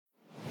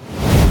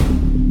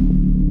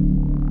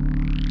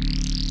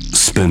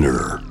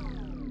Spinner.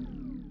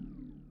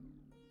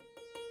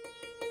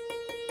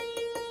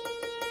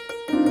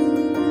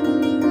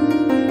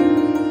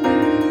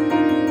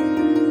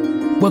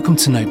 Welcome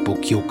to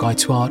Notebook, your guide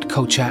to art,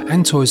 culture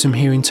and tourism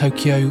here in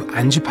Tokyo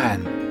and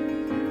Japan.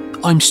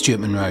 I'm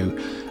Stuart Monroe,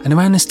 and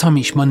around this time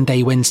each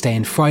Monday, Wednesday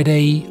and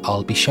Friday,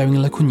 I'll be sharing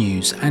local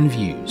news and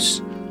views.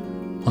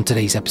 On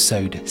today's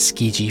episode,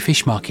 Tsukiji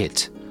Fish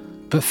Market.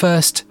 But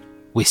first,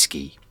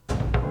 whiskey.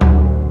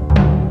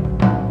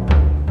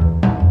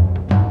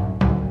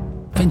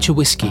 Venture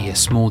Whiskey, a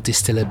small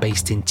distiller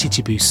based in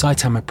Chichibu,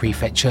 Saitama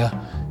Prefecture,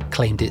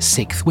 claimed its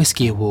 6th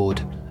Whiskey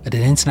Award at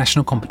an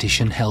international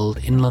competition held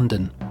in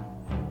London.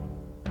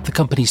 The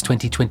company's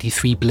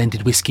 2023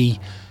 blended whiskey,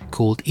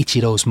 called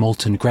Ichiro's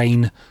Molten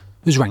Grain,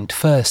 was ranked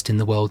first in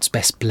the world's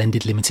best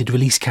blended limited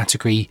release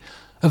category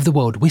of the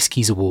World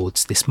Whiskies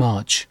Awards this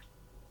March.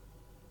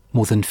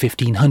 More than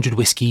 1,500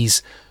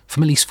 whiskies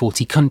from at least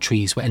 40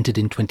 countries were entered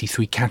in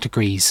 23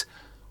 categories,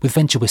 with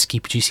Venture Whiskey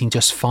producing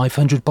just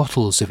 500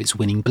 bottles of its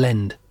winning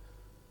blend.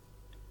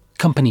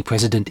 Company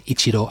president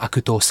Ichiro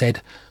Akuto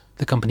said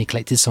the company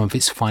collected some of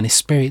its finest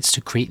spirits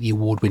to create the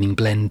award-winning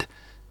blend,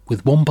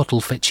 with one bottle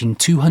fetching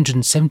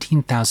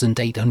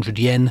 217,800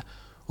 yen,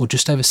 or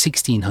just over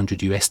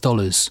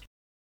 $1,600.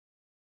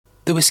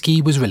 The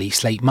whiskey was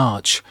released late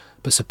March,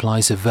 but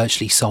supplies have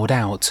virtually sold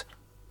out,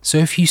 so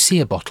if you see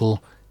a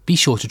bottle, be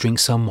sure to drink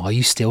some while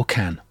you still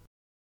can.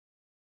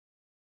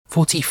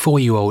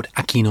 44-year-old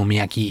Akino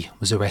Miyagi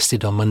was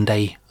arrested on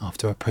Monday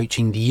after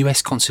approaching the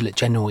US Consulate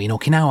General in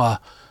Okinawa,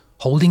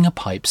 holding a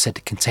pipe said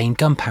to contain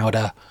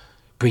gunpowder,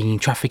 bringing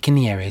traffic in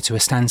the area to a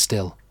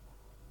standstill.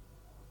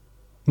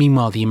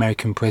 Meanwhile, the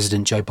American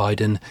President Joe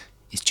Biden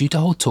is due to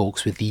hold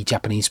talks with the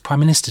Japanese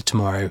Prime Minister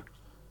tomorrow.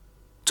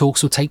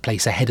 Talks will take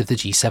place ahead of the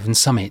G7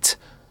 summit,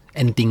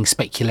 ending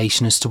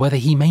speculation as to whether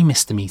he may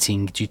miss the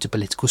meeting due to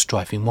political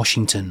strife in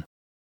Washington.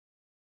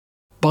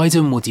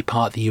 Biden will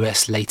depart the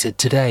US later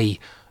today,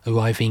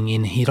 arriving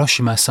in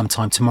Hiroshima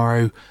sometime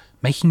tomorrow,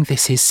 making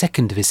this his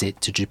second visit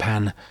to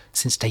Japan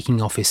since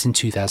taking office in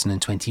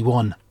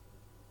 2021.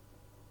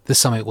 The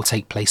summit will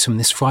take place from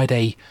this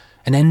Friday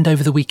and end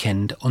over the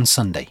weekend on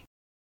Sunday.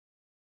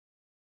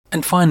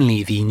 And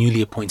finally, the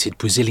newly appointed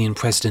Brazilian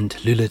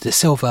President Lula da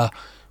Silva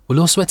will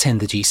also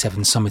attend the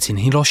G7 summit in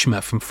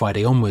Hiroshima from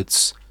Friday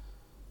onwards.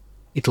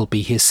 It'll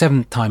be his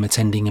 7th time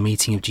attending a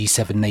meeting of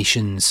G7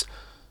 nations.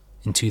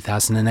 In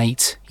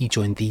 2008, he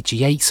joined the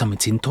G8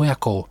 summit in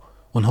Toyako,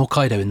 on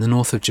Hokkaido in the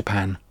north of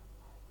Japan.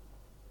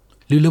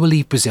 Lula will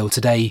leave Brazil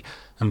today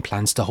and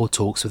plans to hold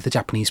talks with the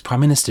Japanese Prime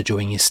Minister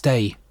during his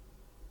stay.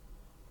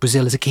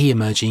 Brazil is a key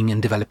emerging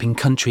and developing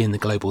country in the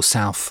global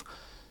south,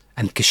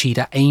 and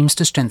Kishida aims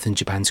to strengthen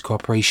Japan's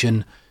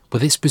cooperation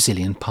with its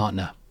Brazilian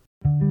partner.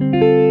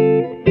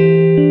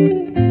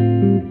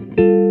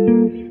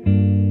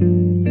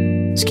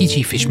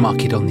 Tsukiji Fish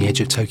Market on the edge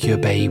of Tokyo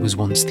Bay was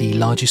once the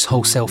largest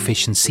wholesale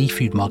fish and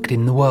seafood market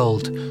in the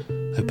world,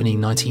 opening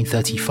in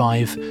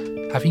 1935,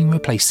 having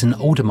replaced an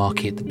older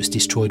market that was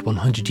destroyed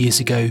 100 years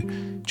ago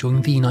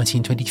during the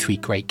 1923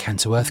 Great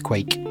Kanto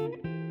earthquake.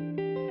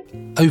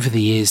 Over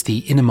the years, the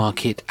inner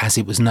market, as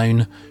it was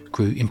known,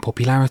 grew in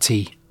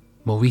popularity,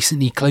 more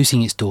recently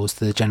closing its doors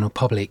to the general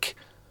public.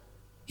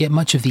 Yet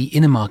much of the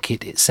inner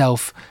market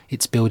itself,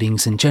 its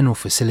buildings and general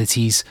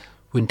facilities,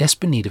 were in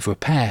desperate need of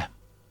repair.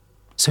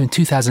 So in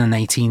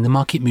 2018, the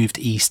market moved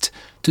east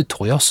to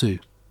Toyosu,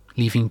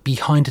 leaving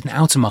behind an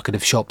outer market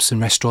of shops and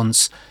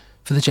restaurants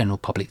for the general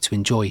public to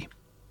enjoy.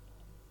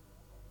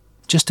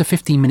 Just a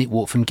 15-minute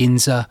walk from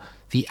Ginza,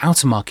 the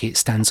outer market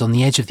stands on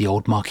the edge of the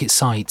old market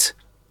site.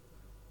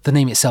 The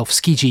name itself,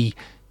 Tsukiji,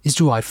 is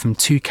derived from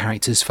 2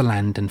 characters for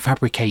land and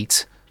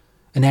fabricate,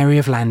 an area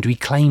of land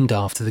reclaimed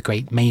after the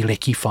Great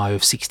Meireki Fire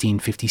of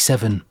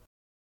 1657.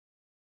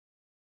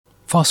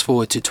 Fast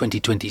forward to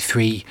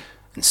 2023,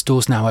 and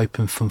stores now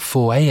open from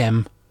 4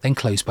 a.m, then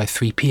close by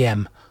 3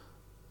 p.m.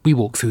 We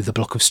walk through the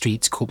block of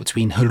streets caught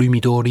between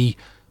Harumi-dori,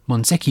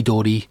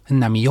 Monseki-dori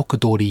and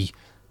Namioka-dori,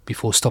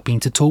 before stopping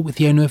to talk with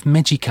the owner of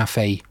Meiji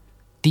Cafe,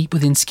 deep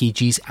within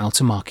Tsukiji's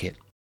outer market.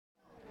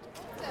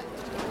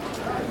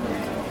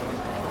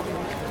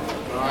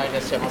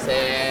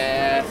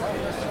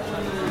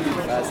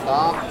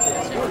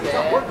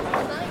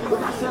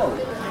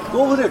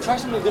 Go over there, try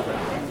something different.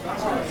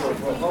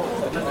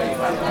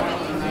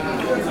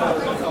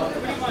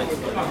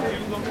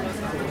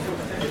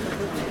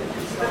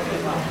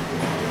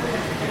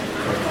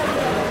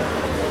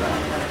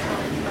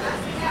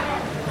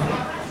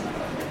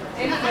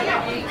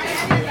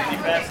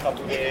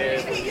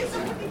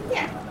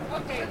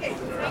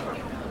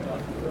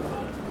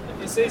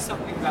 If you say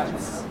something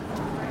that's...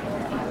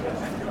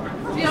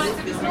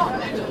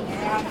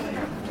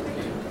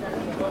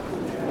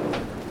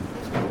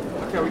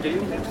 Okay, are we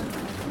getting there?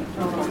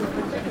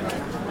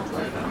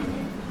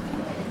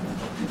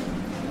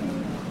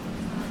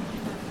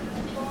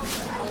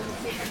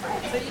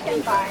 So you can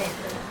buy it.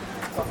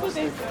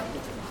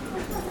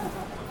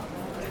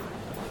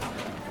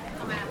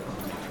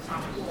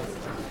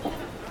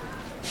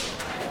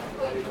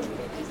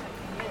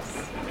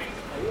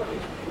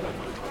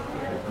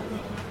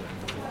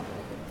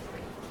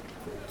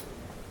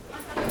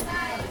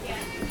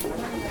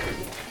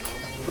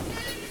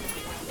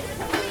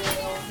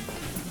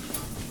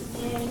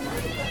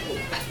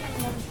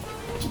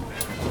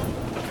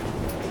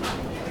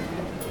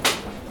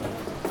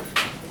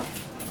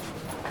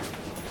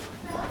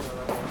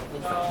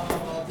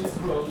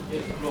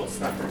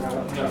 พี่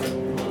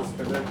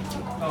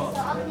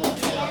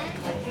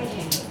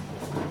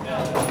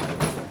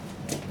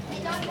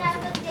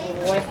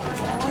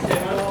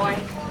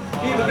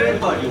มันไม่ได้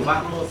เปิดอยู่ปะ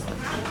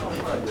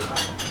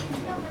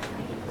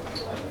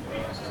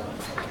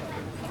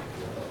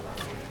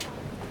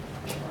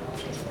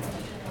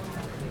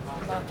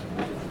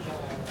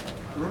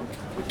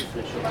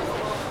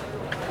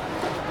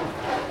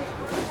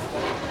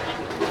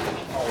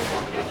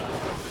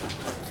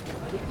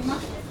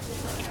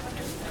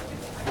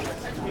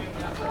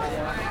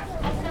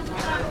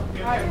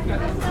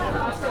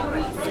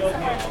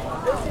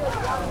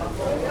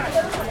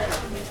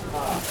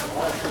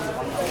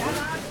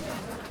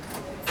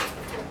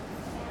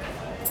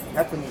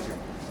 120。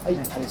はい、あり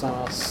がとうござい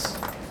ます。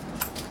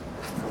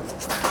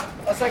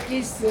お先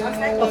っす。お疲れ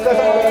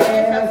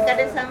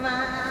様。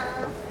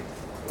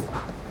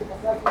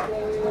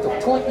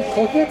コ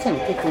ーヒー店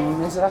結構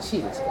珍し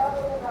いですか？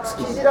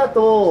築地築地だ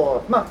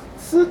と、まあ、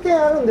数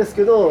店あるんです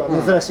けど、う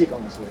ん珍しいか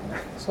もしれな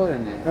い。そうだよ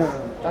ね。うん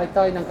大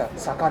体なんか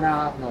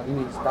魚のイ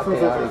メージだそうそ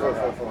うけあるから。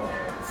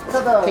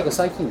ただ、結構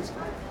最近です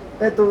か？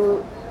う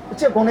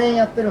ちは5年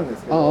やってるんで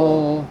すけ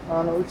ど、う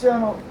ち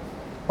は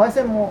焙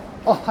煎も、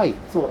はい。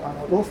そう、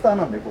ロースター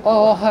なんで、ここ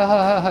はいはいはい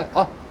はい。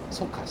あ、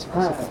そっかそっか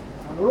はいそっか。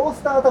ロー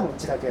スターは多分う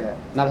ちだけ。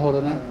なるほ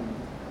どね。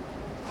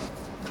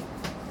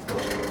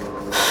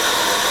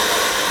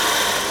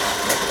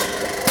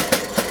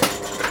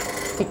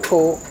結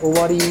構終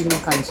わりの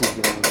感じじゃ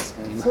ないです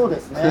か、今。そうで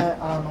すね。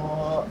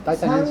大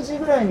体何時3時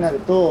ぐらいになる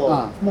と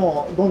あ、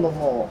もうどんどん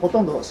もうほ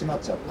とんど閉まっ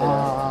ちゃって、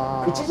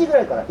あー1時ぐ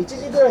らいから閉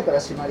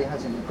まり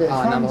始めて、3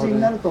あーなるほどね時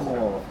になると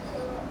も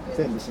う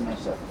全部閉まっ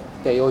ちゃっ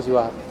て。で、用事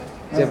は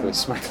全部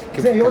閉まって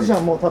4時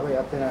はもう多分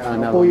やってない。なる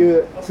ほどこうい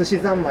う寿司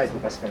三昧と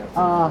かしかやって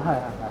ない。はいはい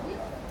はい。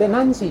で、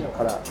何時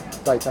から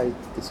大体で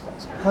すか？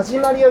始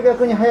まりは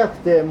逆に早く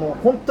て、も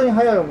う本当に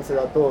早いお店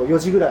だと4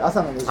時ぐらい、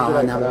朝の4時ぐらいか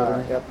あーなるほど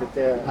ねらやって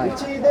て、はいう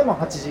ちでも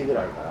8時ぐ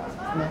らいから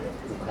ね。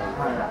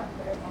は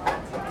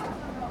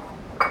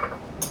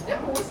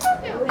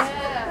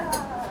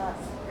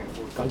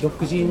外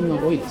国人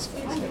の多いですか？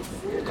い、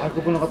外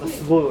国の方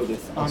すごい多いで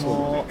す。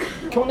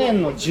去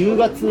年の10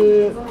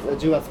月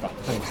か。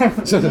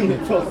そうだね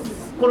そう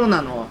コロ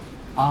ナの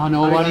終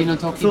わりの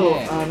時そう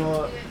で。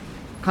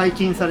解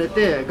禁され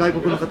て外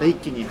国の方一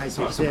気に入って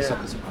そうきて、かそう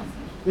かそうかそうか。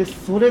で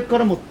それか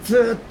らもうず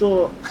ーっ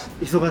と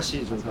忙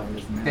しい状態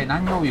ですね。で、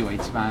何曜日は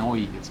一番多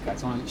いですか？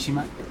その始末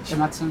の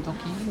時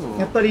を。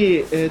やっぱ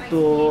り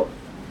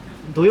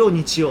土曜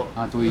日曜、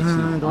土日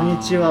土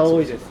日は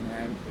多いです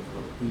ね。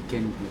ウィーケ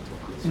ンドと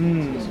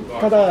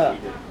か。ただ、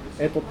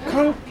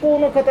観光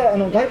の方、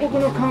外国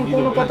の観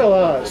光の方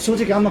は正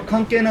直あんま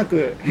関係な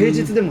く平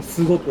日でも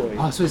すごく多い。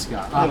あ、そうです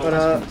か。だか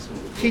ら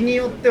日に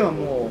よっては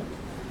も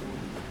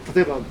う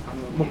例えば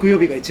木曜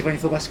日が一番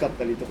忙しかっ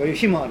たりとかいう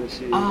日もあるし、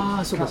そう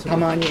かそうか。た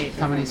まに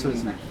そうで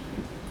すね。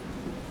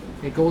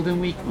で、ゴールデン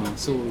ウィークも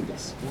そうで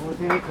す。ゴール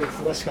デンウィーク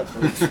忙しかった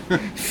です。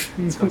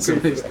そ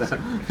うでした。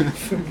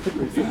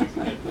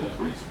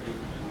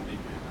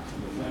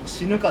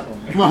死ぬかと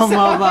思いま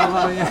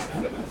まあ、いや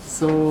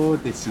そう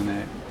ですよ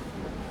ね。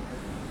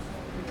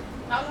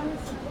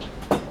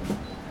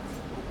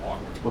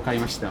わかり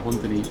ました、本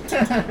当に。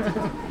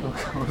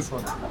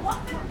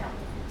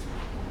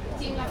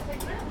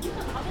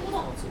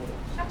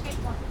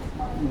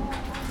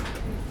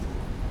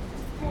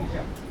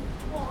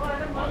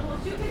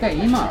で、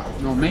今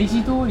の明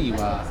治通り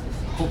は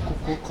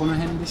この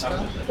辺ですか？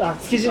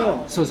築地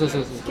のそう。築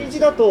地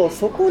だと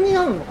そこに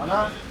あるのか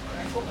な。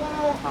そこ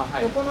は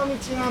いの道が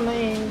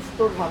メインス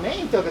トリート、メ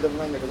インってわけでも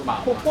ないんだけど、ま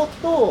あここ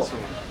と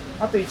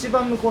あと一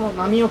番向こうの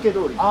波除け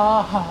通り。そう、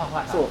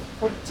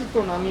こっち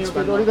と波除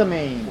け通りが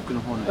メイン。奥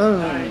の方の。そ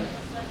う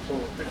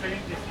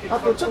あ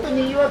とちょっと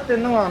にぎわってる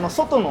のが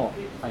外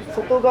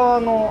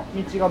側の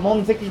道が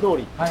門跡通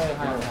り。あ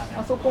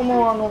そこ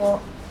も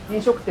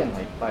飲食店が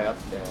いっぱいあっ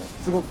て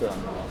すごく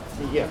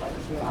賑やかで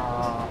すね。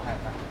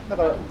だ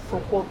からそ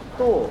こ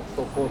とあ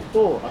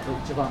と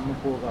一番向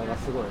こう側が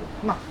すごい、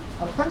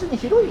単純に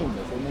広いん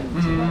ですよね。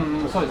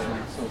そうですね。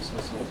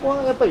ここ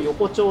はやっぱり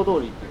横丁通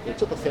りって言って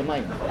ちょっと狭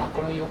いんで、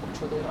この横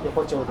丁通り。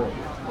横丁通り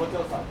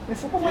で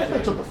そこもやっぱ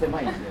りちょっと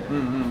狭いんで、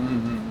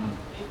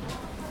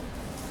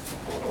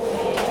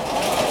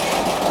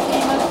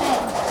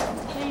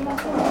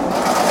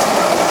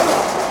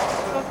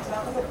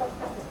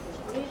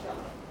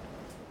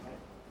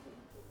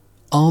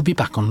I'll be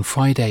back on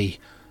Friday,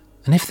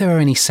 and if there are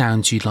any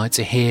sounds you'd like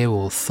to hear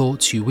or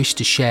thoughts you wish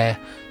to share,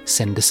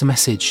 send us a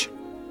message.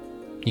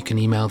 You can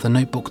email the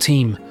Notebook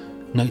team,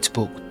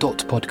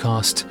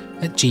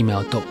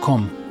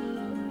 notebook.podcast@gmail.com,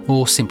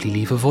 or simply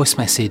leave a voice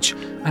message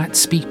at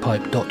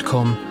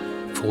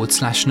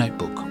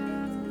speakpipe.com/notebook.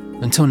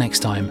 Until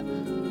next time,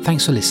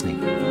 thanks for listening.